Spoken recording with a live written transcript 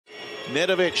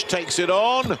Nedovic takes it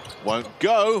on. Won't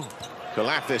go.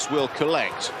 Kalathis will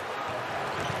collect.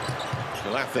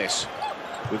 Kalathis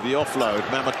with the offload.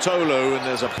 Mahmutoglou, and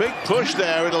there's a big push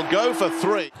there. It'll go for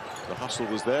 3. The hustle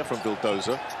was there from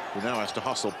Vildoza, who now has to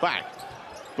hustle back.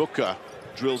 Booker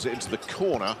drills it into the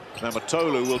corner.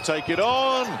 Mahmutoglou will take it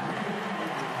on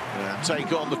and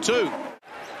take on the 2.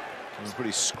 A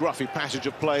pretty scruffy passage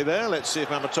of play there. Let's see if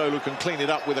Mahmutoglou can clean it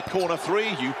up with a corner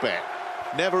 3. You bet.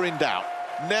 Never in doubt.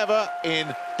 Never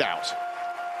in doubt.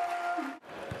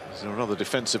 There's another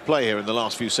defensive play here in the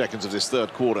last few seconds of this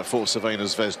third quarter for Crvena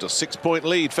Zvezda. 6-point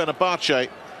lead, Fenerbahce.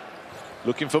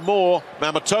 Looking for more.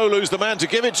 Mahmutoglou's the man to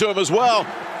give it to him as well.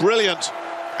 Brilliant.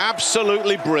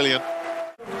 Absolutely brilliant.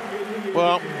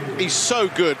 Well, he's so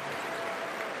good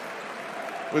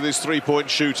with his three-point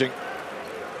shooting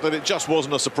that it just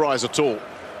wasn't a surprise at all.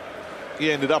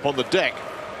 He ended up on the deck.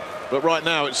 But right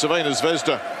now it's Crvena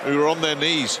Zvezda who are on their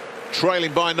knees,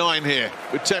 trailing by 9 here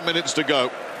with 10 minutes to go.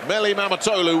 Melih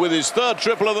Mahmutoglou with his third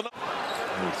triple of the night.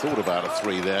 He thought about a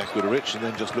 3 there, Guduric, and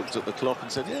then just looked at the clock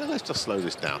and said, yeah, let's just slow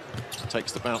this down.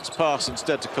 Takes the bounce pass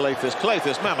instead to Kalathis.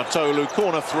 Kalathis, Mahmutoglou,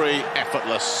 corner 3,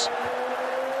 effortless.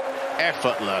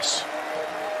 Effortless.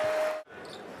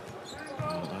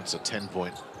 Oh, that's a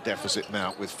 10-point deficit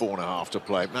now with 4.5 to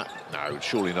play. No,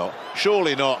 surely not.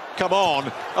 Surely not. Come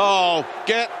on. Oh,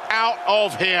 get out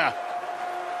of here.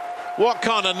 What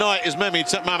kind of night is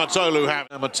Mahmutoglou having?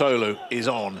 Mahmutoglou is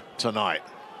on tonight.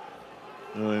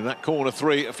 In that corner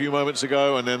 3 a few moments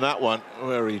ago, and then that one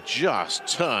where he just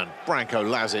turned Branko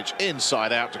Lazic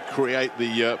inside out to create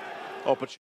the opportunity.